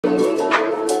Hey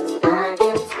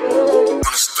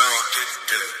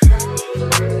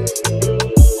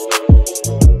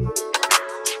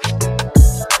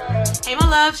my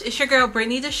loves, it's your girl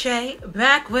Brittney.Dashay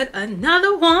back with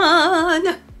another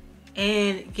one.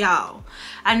 And y'all,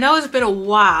 I know it's been a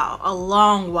while, a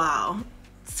long while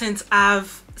since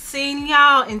I've seen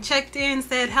y'all and checked in,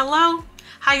 said hello,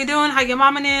 how you doing, how your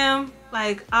mama and them,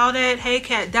 like all that, hey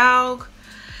cat dog.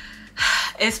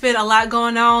 It's been a lot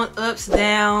going on, ups,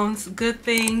 downs, good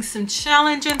things, some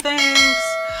challenging things,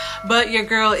 but your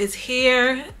girl is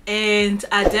here and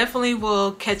I definitely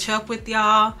will catch up with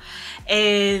y'all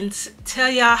and tell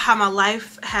y'all how my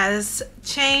life has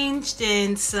changed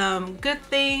and some good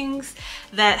things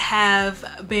that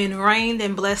have been rained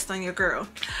and blessed on your girl.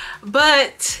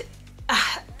 But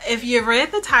if you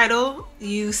read the title,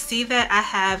 you see that I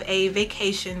have a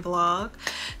vacation vlog.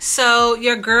 So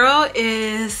your girl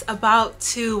is about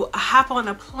to hop on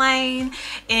a plane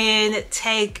and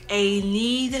take a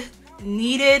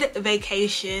needed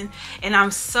vacation, and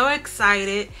I'm so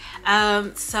excited.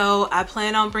 So I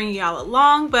plan on bringing y'all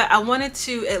along, but I wanted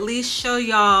to at least show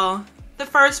y'all the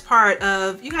first part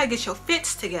of you gotta get your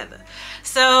fits together.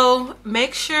 So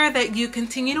make sure that you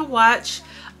continue to watch.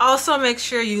 Also make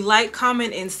sure you like,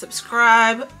 comment, and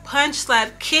subscribe. Punch,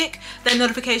 slap, kick that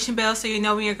notification bell so you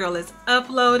know when your girl is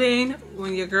uploading,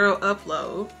 when your girl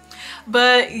upload.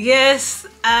 But yes,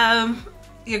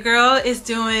 your girl is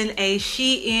doing a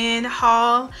SheIn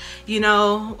haul. You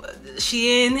know,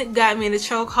 SheIn got me in a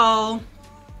chokehold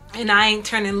and I ain't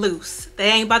turning loose. They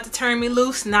ain't about to turn me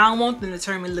loose and I don't want them to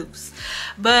turn me loose.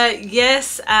 But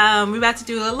yes, we're about to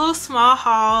do a little small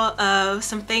haul of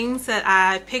some things that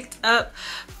I picked up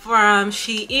from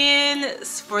SheIn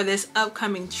for this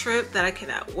upcoming trip that I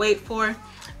cannot wait for.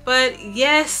 But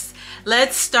yes,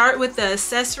 let's start with the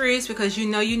accessories because you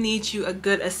know you need you a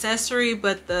good accessory,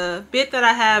 but the bit that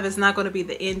I have is not going to be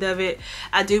the end of it.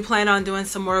 I do plan on doing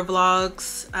some more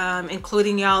vlogs,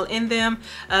 including y'all in them,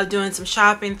 of doing some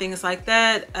shopping, things like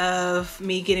that, of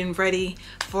me getting ready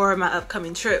for my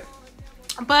upcoming trip.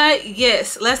 But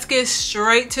yes, let's get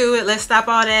straight to it. Let's stop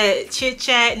all that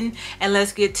chit-chatting and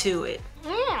let's get to it.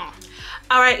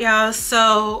 All right, y'all,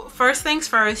 so first things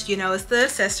first, you know, it's the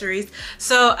accessories.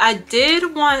 So I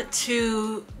did want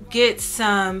to get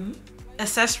some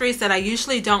accessories that I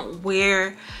usually don't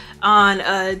wear on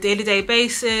a day-to-day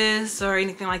basis or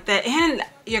anything like that. And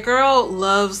your girl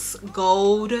loves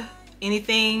gold.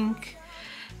 Anything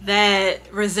that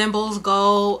resembles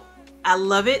gold, I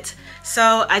love it.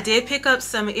 So I did pick up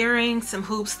some earrings, some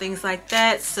hoops, things like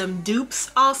that, some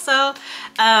dupes also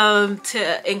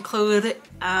to include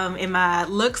in my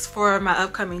looks for my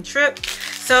upcoming trip.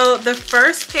 So the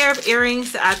first pair of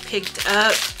earrings that I picked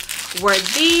up were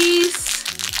these.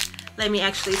 Let me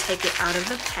actually take it out of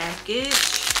the package.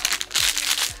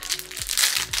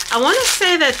 I want to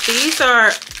say that these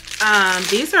are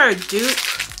a dupe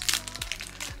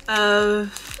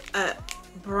of a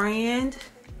brand.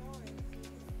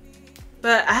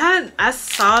 But I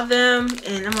saw them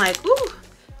and I'm like, ooh,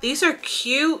 these are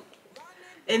cute.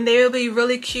 And they will be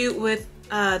really cute with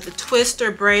the twist or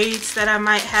braids that I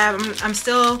might have. I'm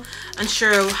still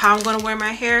unsure of how I'm gonna wear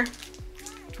my hair.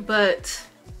 But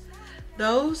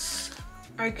those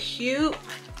are cute.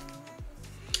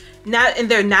 And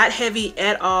they're not heavy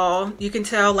at all. You can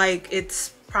tell like it's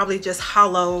probably just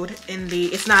hollowed in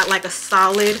it's not like a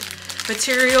solid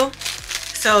material.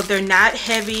 So they're not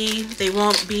heavy. They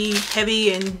won't be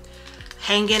heavy and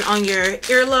hanging on your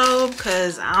earlobe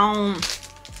because I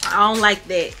don't like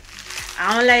that.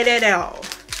 I don't like that at all.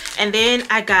 And then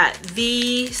I got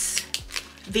these.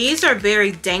 These are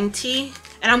very dainty.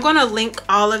 And I'm going to link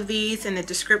all of these in the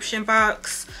description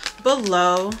box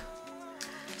below.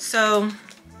 So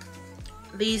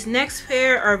these next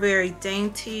pair are very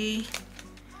dainty.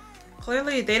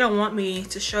 Clearly they don't want me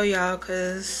to show y'all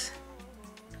because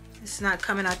it's not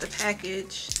coming out the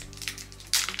package.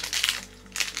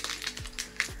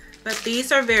 But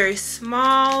these are very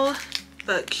small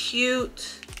but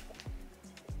cute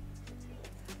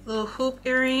little hoop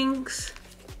earrings.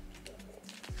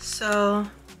 So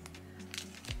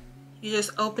you just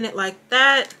open it like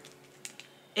that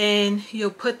and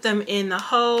you'll put them in the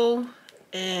hole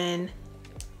and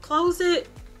close it.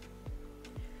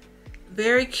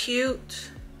 Very cute,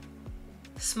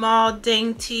 small,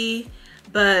 dainty,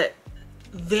 but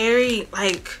very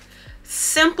like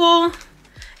simple.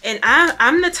 And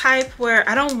I'm the type where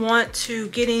I don't want to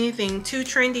get anything too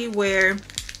trendy where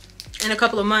in a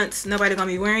couple of months nobody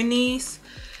gonna be wearing these.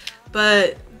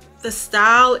 But the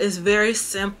style is very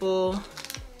simple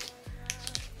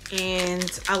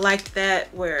and I like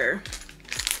that, where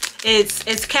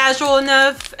it's casual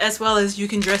enough as well as you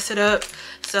can dress it up.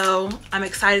 So I'm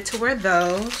excited to wear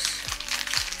those.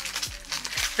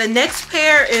 The next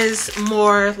pair is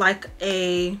more like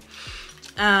a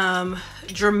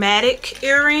dramatic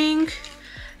earring.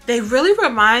 They really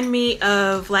remind me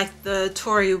of like the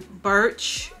Tory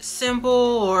Burch symbol,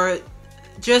 or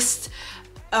just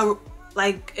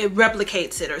like it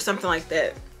replicates it or something like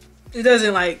that. It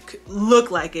doesn't like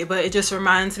look like it, but it just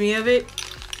reminds me of it.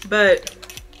 But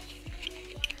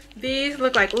these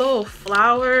look like little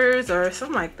flowers or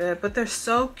something like that, but they're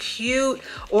so cute.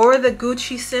 Or the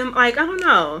Gucci symbol, like I don't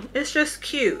know, it's just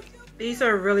cute. These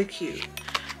are really cute.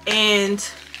 And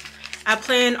I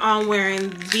plan on wearing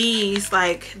these,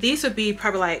 like these would be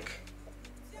probably like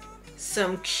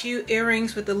some cute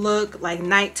earrings with the look, like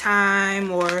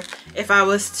nighttime, or if I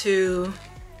was to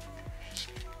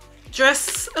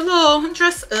dress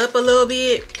up a little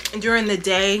bit during the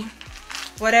day,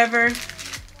 whatever.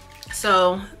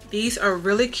 So these are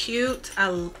really cute.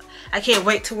 I can't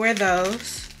wait to wear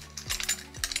those.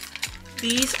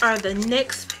 These are the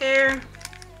next pair,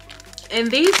 and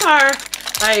these are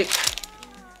like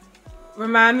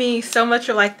remind me so much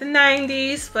of like the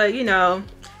 90s, but you know,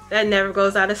 that never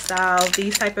goes out of style,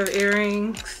 these type of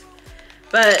earrings.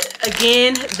 But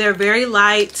again, they're very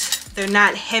light, they're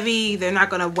not heavy, they're not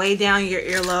gonna weigh down your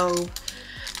earlobe.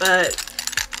 But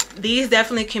these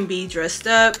definitely can be dressed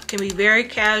up, can be very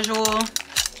casual.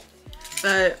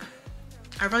 But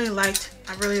I really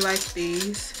liked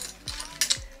these.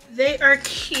 They are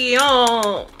cute.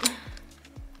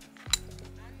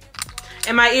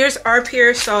 And my ears are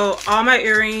pierced, so all my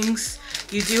earrings,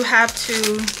 you do have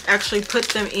to actually put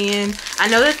them in. I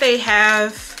know that they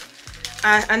have,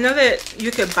 I know that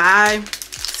you could buy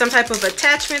some type of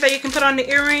attachment that you can put on the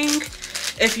earring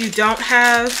if you don't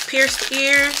have pierced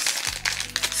ears.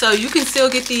 So you can still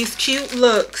get these cute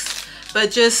looks,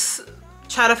 but just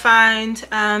try to find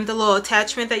the little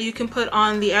attachment that you can put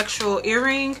on the actual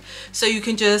earring, so you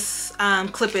can just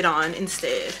clip it on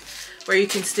instead, where you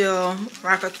can still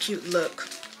rock a cute look.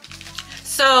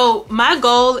 So my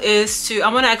goal is to, I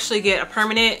want to actually get a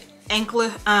permanent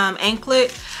anklet,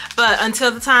 but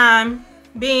until the time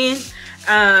being,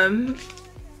 I'm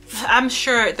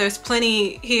sure there's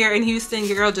plenty here in Houston.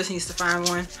 Your girl just needs to find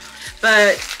one.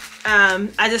 But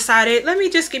I decided, let me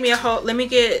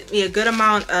get me a good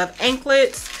amount of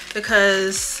anklets,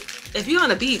 because if you're on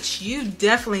the beach, you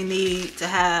definitely need to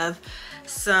have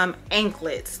some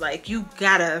anklets. Like you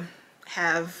gotta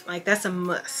have, like that's a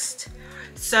must.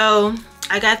 So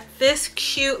I got this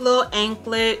cute little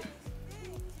anklet,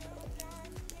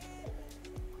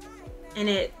 and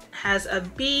it has a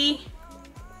B,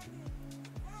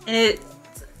 and it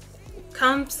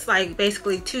comes like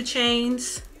basically two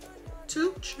chains,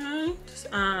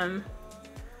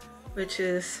 which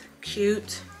is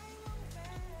cute.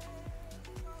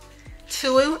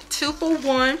 Two for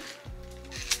one.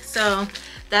 So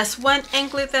that's one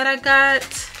anklet that I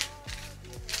got.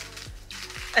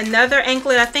 Another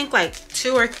anklet, I think like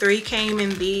 2 or 3 came in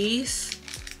these,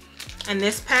 in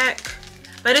this pack.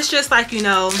 But it's just like, you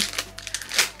know,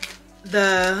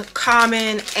 the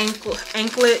common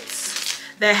anklets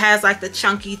that has like the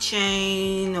chunky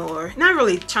chain, or not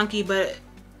really chunky, but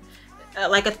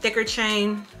like a thicker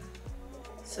chain.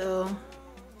 So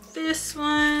this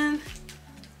one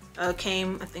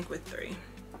came, I think, with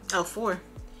 4.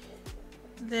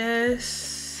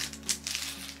 This,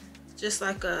 just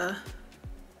like a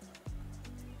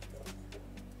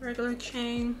regular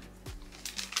chain.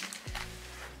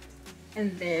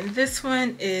 And then this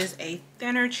one is a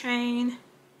thinner chain.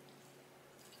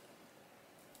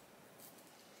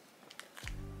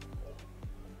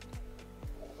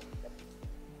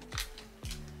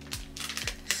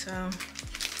 So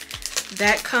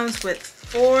that comes with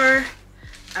 4.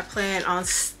 I plan on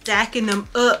stacking them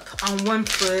up on one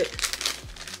foot.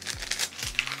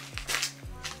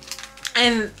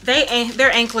 And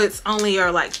their anklets only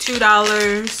are like $2,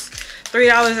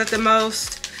 $3 at the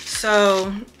most.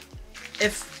 So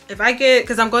if I get,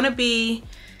 because I'm going to be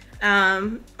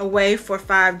away for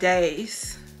 5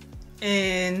 days,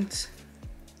 and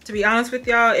to be honest with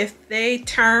y'all, if they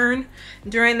turn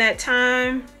during that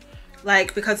time,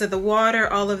 like because of the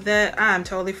water, all of that, I'm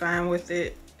totally fine with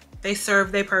it. They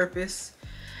serve their purpose.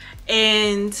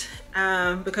 And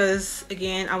because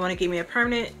again, I want to give me a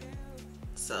permanent,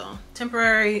 so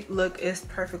temporary look is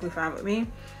perfectly fine with me.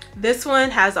 This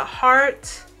one has a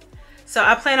heart, so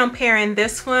I plan on pairing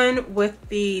this one with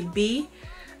the B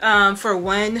for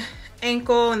one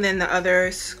ankle, and then the other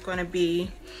is going to be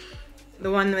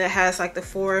the one that has like the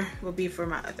 4 will be for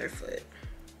my other foot.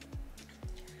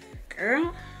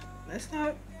 Girl, let's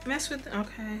not mess with,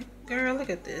 okay, girl, look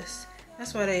at this.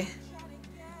 That's why they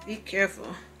be careful.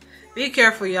 Be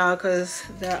careful, y'all, because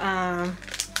the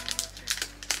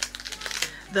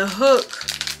hook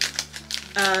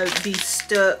be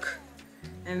stuck,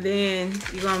 and then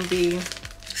you're gonna be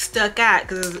stuck out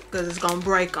because it's gonna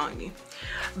break on you.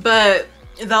 But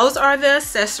those are the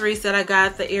accessories that I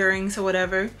got, the earrings or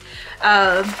whatever,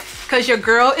 because your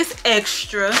girl is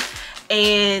extra,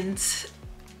 and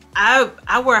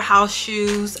I wear house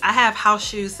shoes. I have house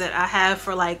shoes that I have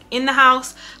for like in the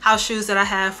house shoes that I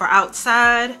have for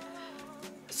outside.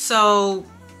 So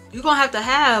you're gonna have to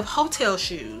have hotel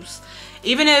shoes.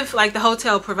 Even if like the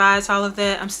hotel provides all of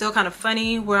that, I'm still kind of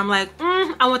funny where I'm like,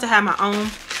 I want to have my own.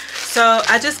 So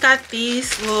I just got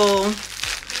these little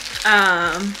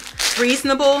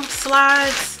reasonable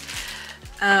slides.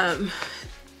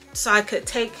 So I could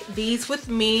take these with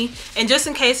me, and just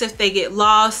in case if they get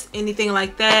lost, anything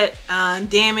like that,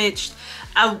 damaged,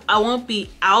 I won't be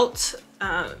out,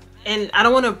 and I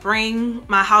don't want to bring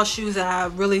my house shoes that I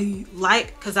really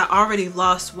like, because I already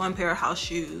lost one pair of house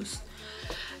shoes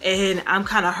and I'm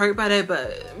kind of hurt by that,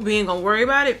 but we ain't gonna worry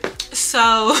about it.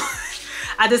 So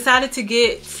I decided to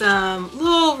get some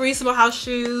little reasonable house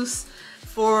shoes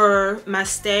for my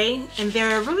stay, and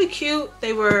they're really cute.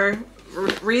 They were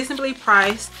reasonably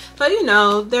priced, but you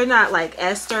know, they're not like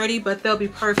as sturdy, but they'll be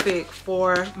perfect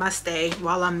for my stay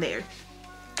while I'm there.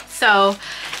 So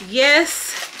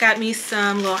yes, got me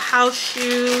some little house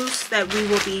shoes that we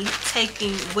will be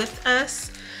taking with us.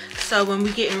 So when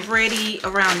we getting ready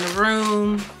around the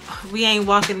room, we ain't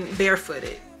walking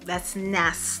barefooted. That's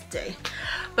nasty.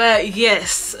 But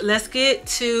yes, let's get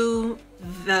to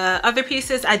the other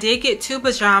pieces. I did get 2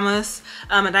 pajamas,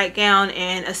 a nightgown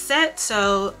and a set,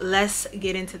 so let's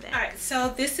get into that. All right,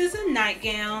 so this is a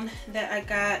nightgown that I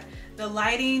got. The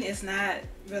lighting is not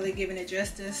really giving it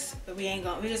justice, but we're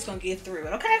just gonna get through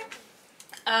it, okay?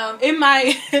 It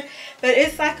might, but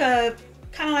it's like a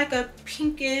kind of like a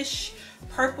pinkish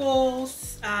purple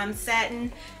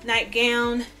satin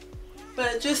nightgown,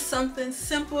 but just something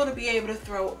simple to be able to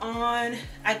throw on.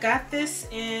 I got this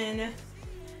in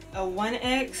a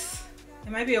 1X.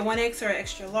 It might be a 1X or an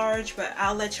extra large, but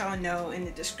I'll let y'all know in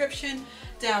the description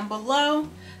down below.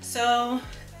 So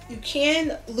you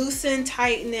can loosen,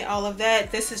 tighten it, all of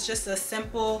that. This is just a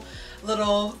simple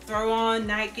little throw on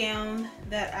nightgown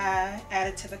that I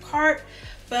added to the cart.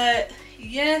 But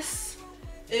yes,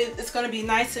 it's going to be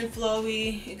nice and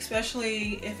flowy,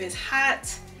 especially if it's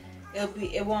hot.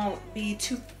 It won't be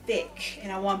too thick,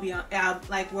 and I won't be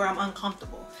like where I'm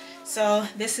uncomfortable. So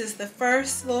this is the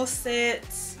first little set.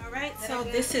 All right, so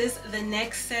this is the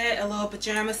next set, a little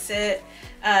pajama set,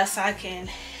 so I can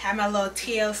have my little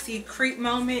TLC creep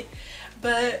moment.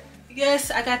 But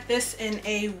yes, I got this in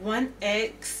a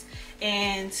 1X,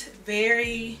 and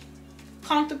very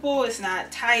comfortable. It's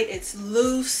not tight, it's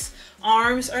loose,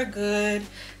 arms are good,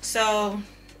 so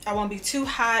I won't be too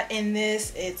hot in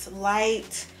this. It's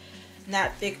light,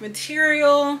 not thick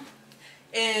material,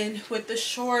 and with the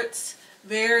shorts,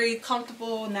 very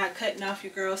comfortable, not cutting off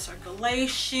your girl's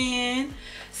circulation.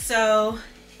 So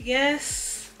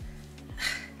yes,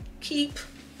 keep.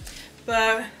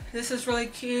 But this is really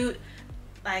cute.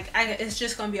 Like it's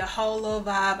just gonna be a whole little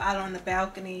vibe out on the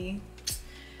balcony.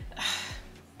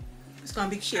 It's gonna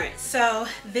be cute. Right, so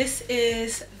this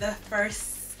is the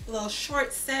first little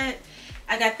short set.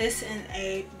 I got this in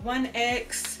a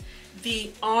 1X.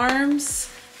 The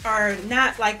arms are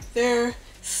not like they're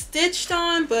stitched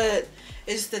on, but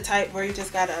it's the type where you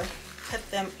just gotta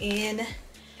put them in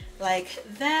like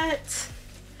that.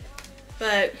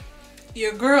 But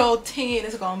your girl 10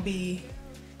 is gonna be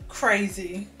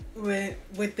crazy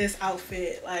with this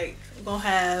outfit. Like, we're gonna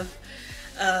have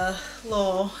a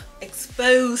little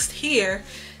exposed here,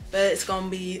 but it's gonna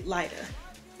be lighter.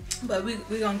 But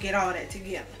we're gonna get all that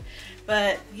together.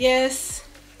 But yes,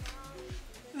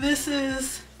 this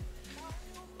is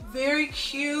very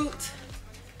cute.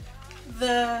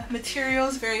 The material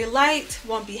is very light,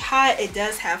 won't be hot. It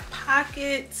does have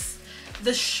pockets.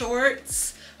 The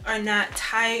shorts are not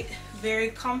tight, very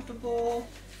comfortable.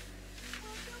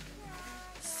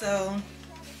 So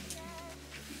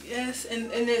yes,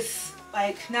 and it's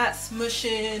like not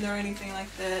smushing or anything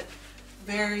like that.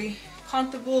 Very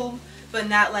comfortable, but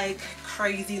not like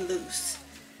crazy loose.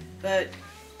 But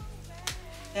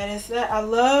that is that. I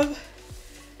love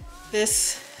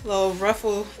this little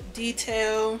ruffle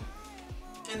detail,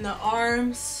 and the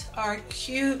arms are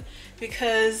cute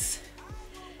because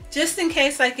just in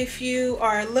case, like if you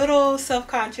are a little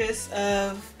self-conscious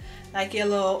of like your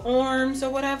little arms or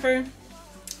whatever,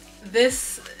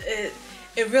 this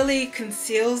it really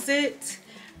conceals it,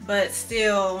 but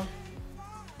still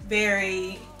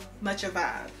very much a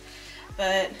vibe.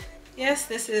 But yes,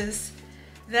 this is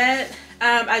that.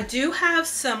 I do have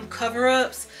some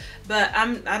cover-ups, but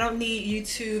I don't need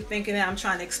YouTube thinking that I'm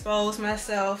trying to expose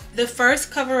myself. The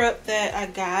first cover-up that I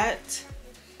got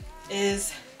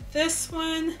is this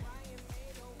one.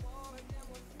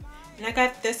 And I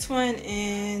got this one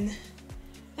in,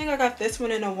 I think I got this one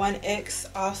in a 1X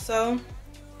also,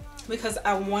 because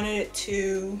I wanted it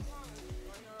to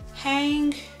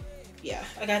hang. Yeah,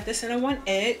 I got this in a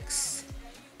 1X.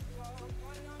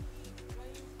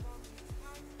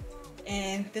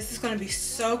 And this is going to be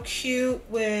so cute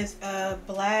with a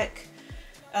black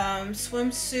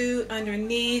swimsuit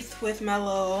underneath with my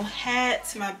little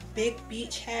hat, my big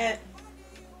beach hat.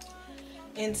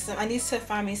 And so I need to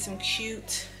find me some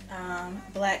cute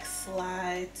black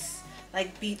slides,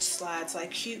 like beach slides,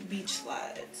 like cute beach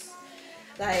slides,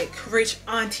 like rich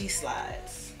auntie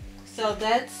slides. So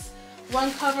that's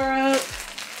one cover up.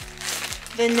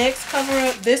 The next cover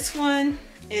up, this one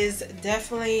is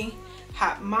definitely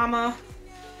Hot Mama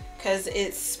because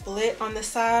it's split on the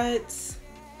sides.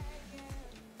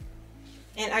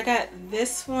 And I got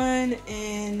this one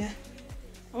in,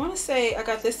 I want to say I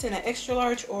got this in an extra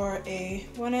large or a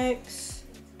 1X,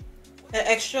 an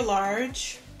extra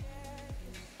large.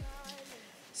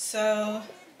 So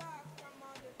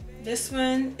this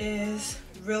one is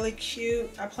really cute.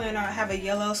 I plan on, I have a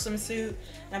yellow swimsuit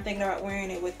and I'm thinking about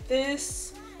wearing it with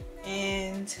this,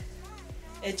 and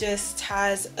it just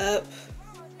ties up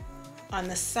on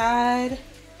the side.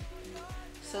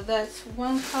 So that's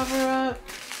one cover up.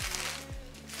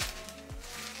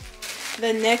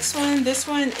 The next one, this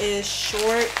one is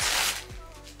short.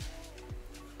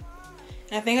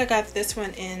 And I think I got this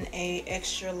one in a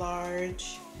extra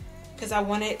large because I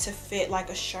want it to fit like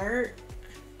a shirt,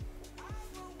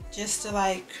 just to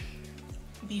like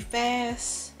be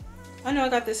fast. I know I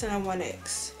got this in a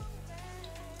 1X.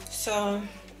 So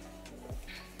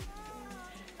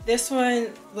this one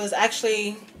was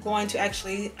actually going to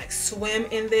like swim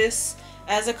in this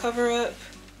as a cover up.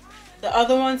 The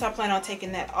other ones I plan on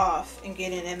taking that off and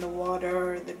getting in the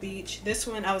water or the beach. This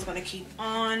one I was going to keep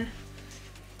on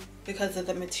because of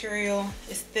the material.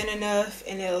 It's thin enough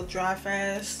and it'll dry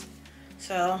fast.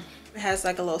 So it has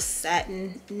like a little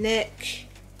satin neck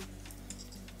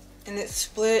and it's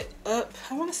split up.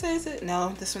 I want to say, is it? No,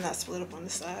 this one not split up on the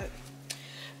side.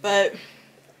 But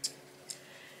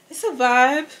it's a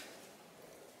vibe.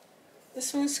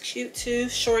 This one's cute too,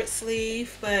 short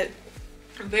sleeve, but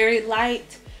very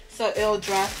light, so it'll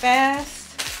dry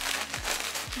fast.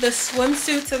 The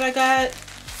swimsuits that I got,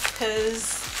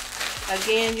 because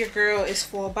again, your girl is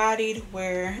full-bodied,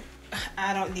 where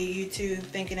I don't need YouTube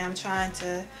thinking I'm trying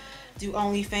to do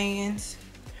OnlyFans.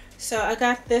 So I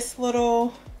got this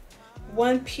little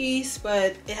one piece,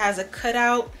 but it has a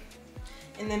cutout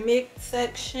in the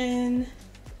midsection.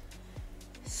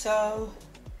 So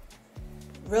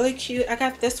really cute. I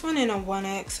got this one in a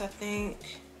 1X, I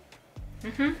think.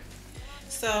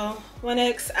 So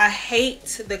 1X. I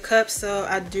hate the cup, so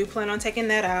I do plan on taking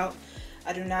that out.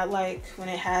 I do not like when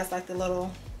it has like the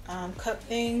little cup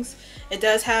things. It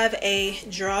does have a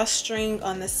drawstring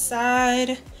on the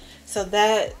side, so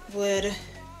that would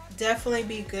definitely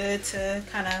be good to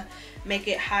kind of make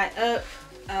it high up,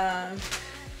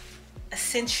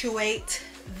 accentuate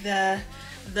the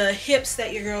hips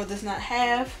that your girl does not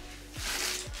have.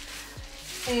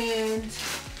 And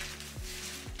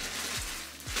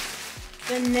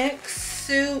the next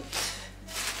suit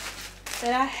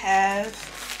that I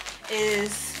have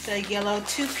is the yellow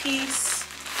two-piece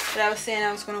that I was saying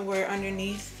I was going to wear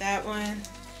underneath that one.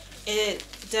 It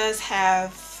does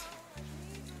have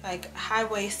like high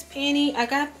waist panty. I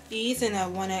got these in a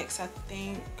 1X, I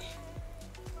think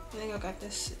I got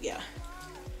this, yeah,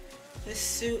 this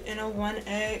suit in a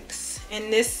 1X,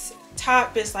 and this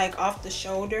top is like off the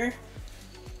shoulder,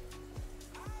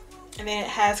 and then it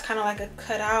has kind of like a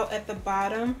cutout at the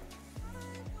bottom,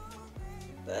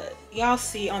 but y'all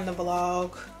see on the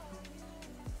vlog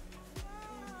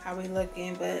how we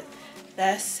looking. But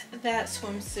that's that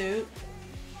swimsuit.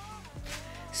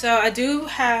 So I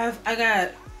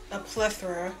got a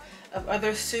plethora of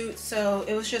other suits, so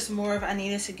it was just more of I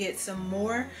needed to get some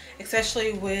more,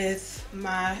 especially with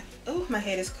my, oh, my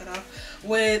head is cut off,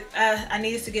 with I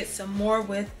needed to get some more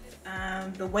with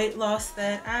the weight loss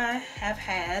that I have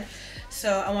had.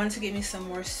 So I wanted to get me some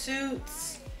more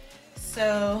suits.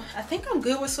 So I think I'm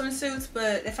good with swimsuits,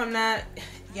 but if I'm not,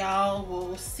 y'all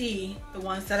will see the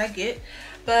ones that I get.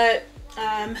 But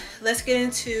let's get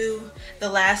into the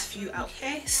last few outfits.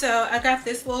 Okay, so I got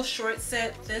this little short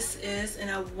set. This is in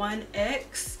a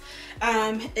 1X.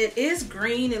 It is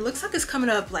green. It looks like it's coming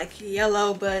up like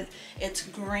yellow, but it's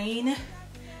green.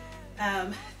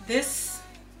 this,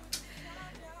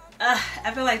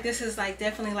 I feel like this is like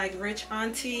definitely like rich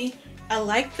auntie. I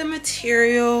like the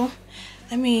material.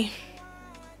 Let me,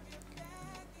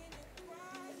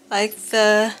 like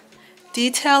the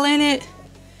detail in it,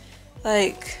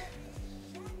 like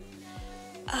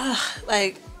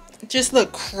just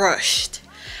look crushed.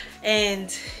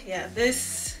 And yeah,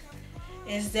 this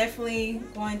is definitely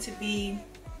going to be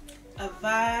a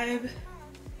vibe.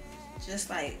 Just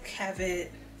like have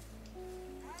it.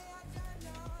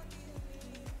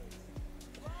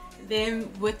 Then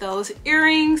with those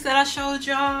earrings that I showed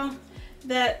y'all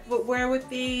that would wear with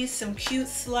these, some cute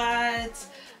slides,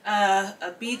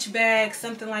 a beach bag,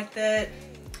 something like that,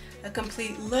 a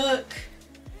complete look.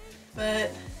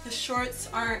 But the shorts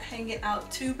aren't hanging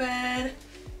out too bad.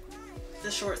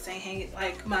 The shorts ain't hanging,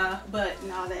 like my butt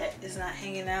and all that is not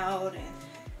hanging out, and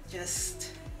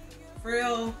just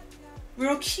real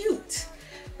cute.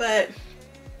 But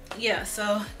yeah,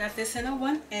 so got this in a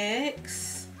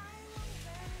 1X.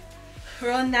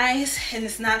 Real nice, and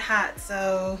it's not hot,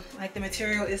 so like the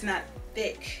material is not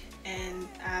thick, and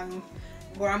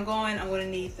where I'm going, I'm gonna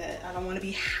need that. I don't want to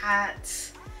be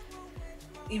hot,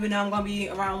 even though I'm gonna be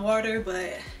around water,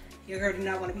 but your girl do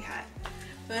not want to be hot.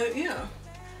 But yeah,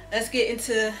 let's get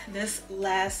into this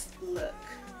last look.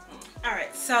 All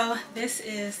right, so this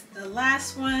is the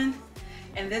last one,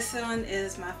 and this one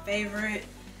is my favorite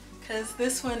because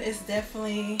this one is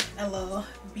definitely a little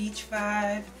beach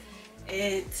vibe.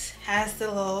 It has the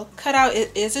little cutout.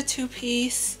 It is a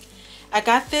two-piece. I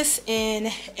got this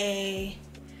in a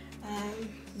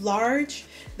large.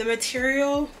 The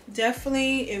material,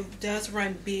 definitely, it does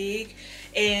run big,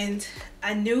 and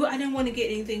I knew I didn't want to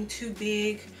get anything too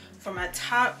big for my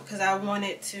top because I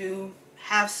wanted to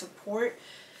have support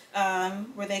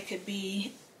where they could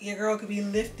be, your girl could be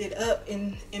lifted up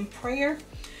in prayer.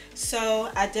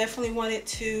 So I definitely wanted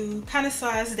to kind of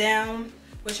size down,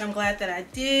 which I'm glad that I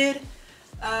did.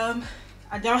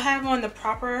 I don't have on the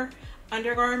proper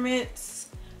undergarments,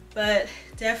 but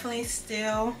definitely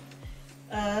still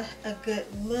a good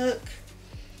look.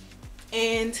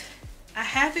 And I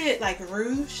have it like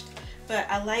ruched, but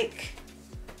I like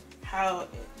how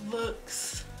it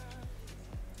looks,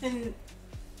 and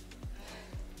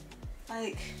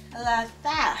like I like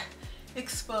that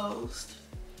exposed.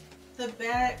 The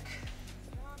back,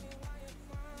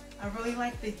 I really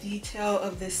like the detail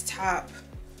of this top,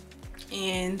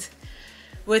 and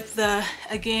with the,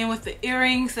 again, with the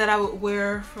earrings that I would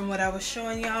wear from what I was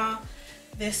showing y'all,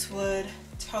 this would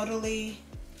totally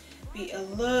be a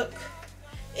look.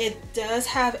 It does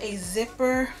have a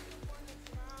zipper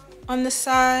on the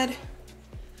side,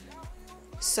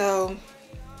 so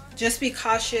just be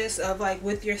cautious of like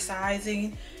with your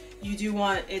sizing, you do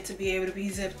want it to be able to be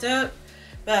zipped up.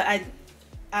 But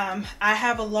I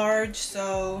have a large,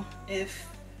 so if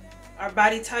our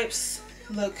body types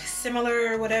look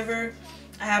similar or whatever,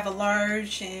 I have a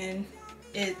large and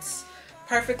it's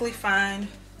perfectly fine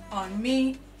on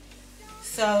me.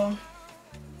 So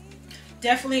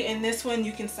definitely in this one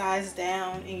you can size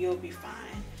down and you'll be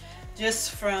fine.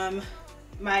 Just from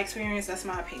my experience, that's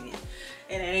my opinion.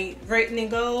 It ain't written in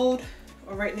gold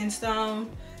or written in stone,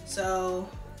 so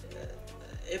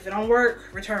if it don't work,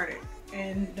 return it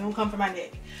and don't come for my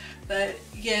neck. But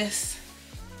yes,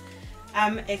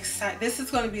 I'm excited. This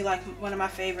is going to be like one of my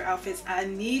favorite outfits. I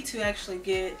need to actually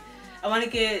get, I want to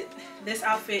get this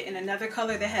outfit in another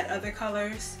color. They had other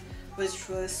colors, which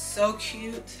was so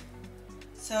cute.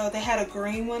 So they had a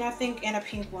green one, I think, and a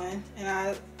pink one, and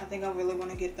I think I really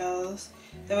want to get those.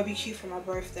 That would be cute for my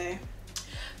birthday.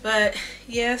 But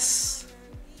yes,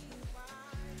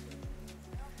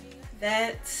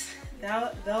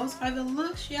 those are the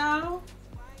looks, y'all.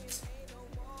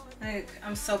 Like,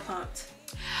 I'm so pumped.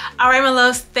 All right, my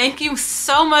loves, thank you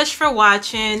so much for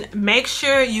watching. Make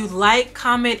sure you like,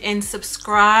 comment, and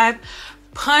subscribe.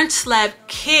 Punch, slap,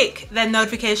 kick that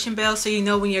notification bell so you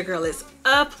know when your girl is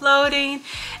uploading.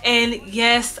 And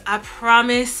yes, I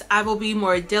promise I will be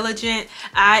more diligent.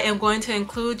 I am going to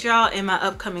include y'all in my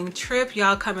upcoming trip.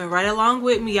 Y'all coming right along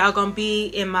with me. Y'all gonna be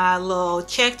in my little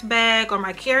checked bag or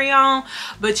my carry-on,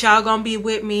 but y'all gonna be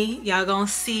with me. Y'all gonna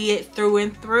see it through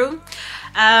and through.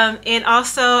 And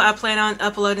also I plan on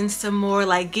uploading some more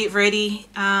like get ready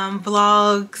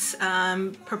vlogs,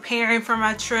 preparing for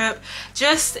my trip,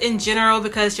 just in general,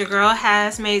 because your girl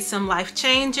has made some life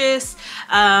changes,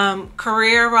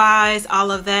 career wise,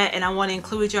 all of that, and I want to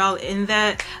include y'all in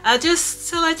that, just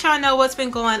to let y'all know what's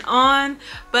been going on.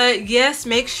 But yes,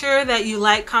 make sure that you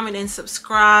like, comment, and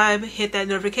subscribe. Hit that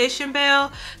notification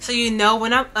bell so you know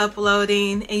when I'm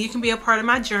uploading and you can be a part of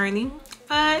my journey.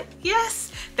 But yes,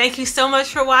 Thank you so much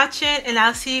for watching, and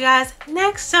I'll see you guys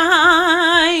next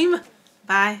time.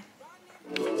 Bye.